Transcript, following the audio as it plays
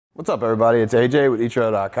What's up, everybody? It's AJ with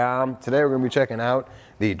etrailer.com. Today we're going to be checking out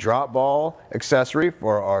the drop ball accessory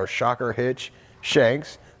for our Shocker Hitch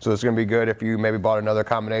shanks. So it's going to be good if you maybe bought another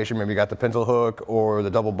combination, maybe you got the pintle hook or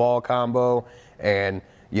the double ball combo, and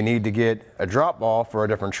you need to get a drop ball for a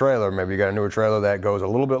different trailer. Maybe you got a newer trailer that goes a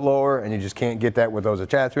little bit lower and you just can't get that with those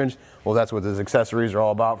attachments. Well, that's what these accessories are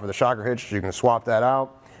all about for the Shocker Hitch. So you can swap that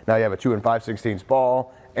out. Now you have a 2 5/16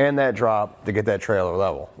 ball and that drop to get that trailer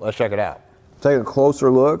level. Let's check it out. Take a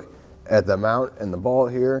closer look at the mount and the ball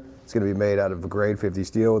here. It's going to be made out of grade 50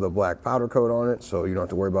 steel with a black powder coat on it, so you don't have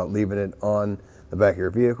to worry about leaving it on the back of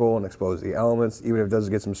your vehicle and expose the elements. Even if it does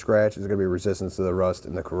get some scratch, it's going to be resistant to the rust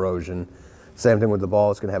and the corrosion. Same thing with the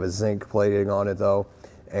ball. It's going to have a zinc plating on it though,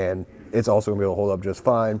 and it's also going to be able to hold up just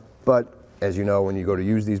fine. But as you know, when you go to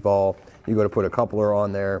use these balls, you go to put a coupler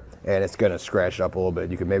on there and it's going to scratch it up a little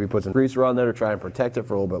bit. You can maybe put some greaser on there to try and protect it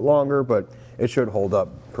for a little bit longer, but it should hold up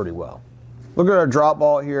pretty well. Look at our drop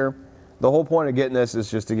ball here. The whole point of getting this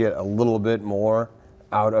is just to get a little bit more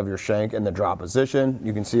out of your shank in the drop position.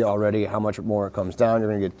 You can see already how much more it comes down. You're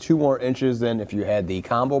going to get 2 more inches than if you had the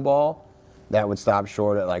combo ball. That would stop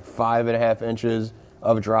short at like 5.5 inches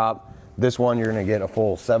of drop. This one you're going to get a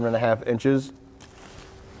full 7.5 inches.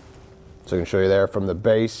 So I can show you there from the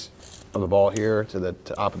base of the ball here to the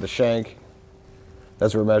top of the shank.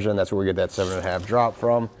 That's what we're measuring. That's where we get that 7.5 drop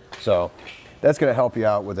from. So that's going to help you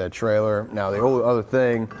out with that trailer. Now the only other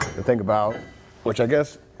thing to think about, which I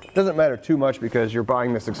guess doesn't matter too much because you're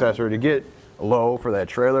buying this accessory to get low for that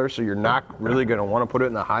trailer, so you're not really going to want to put it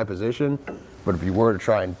in a high position. But if you were to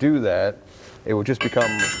try and do that, it would just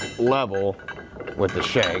become level with the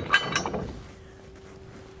shank.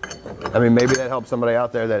 I mean, maybe that helps somebody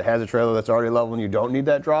out there that has a trailer that's already level and you don't need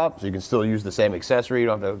that drop, so you can still use the same accessory. You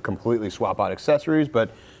don't have to completely swap out accessories,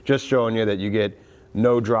 but just showing you that you get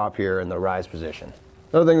no drop here in the rise position.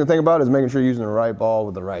 Another thing to think about is making sure you're using the right ball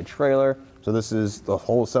with the right trailer. So this is, the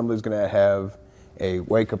whole assembly is going to have a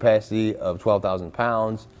weight capacity of 12,000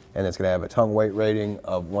 pounds, and it's going to have a tongue weight rating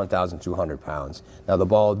of 1,200 pounds. Now the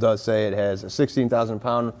ball does say it has a 16,000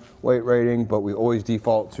 pound weight rating, but we always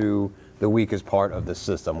default to the weakest part of the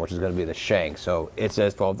system, which is going to be the shank. So it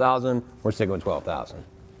says 12,000, we're sticking with 12,000.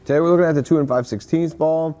 Today we're looking at the 2 5/16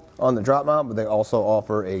 ball on the drop mount, but they also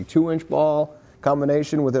offer a 2-inch ball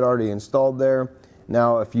combination with it already installed there.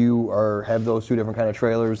 Now if you have those 2 different kind of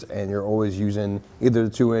trailers and you're always using either the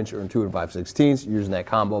 2-inch or 2 5/16, you're using that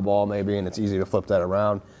combo ball maybe, and it's easy to flip that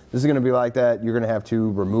around. This is going to be like that. You're going to have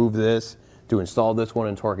to remove this to install this one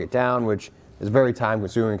and torque it down, which is very time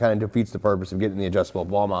consuming and kind of defeats the purpose of getting the adjustable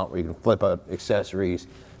ball mount where you can flip up accessories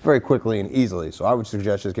very quickly and easily. So I would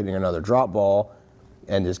suggest just getting another drop ball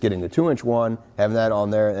and just getting the 2-inch one, having that on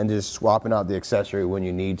there, and just swapping out the accessory when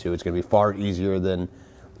you need to. It's going to be far easier than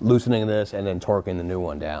loosening this and then torquing the new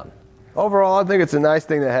one down. Overall, I think it's a nice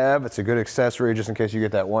thing to have. It's a good accessory just in case you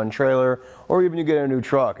get that one trailer, or even you get a new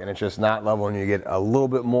truck and it's just not level and you get a little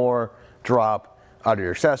bit more drop out of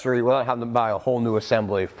your accessory without having to buy a whole new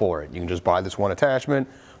assembly for it. You can just buy this one attachment,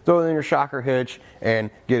 throw it in your Shocker Hitch, and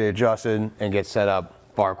get it adjusted and get set up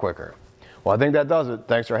far quicker. Well, I think that does it.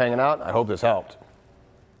 Thanks for hanging out. I hope this helped.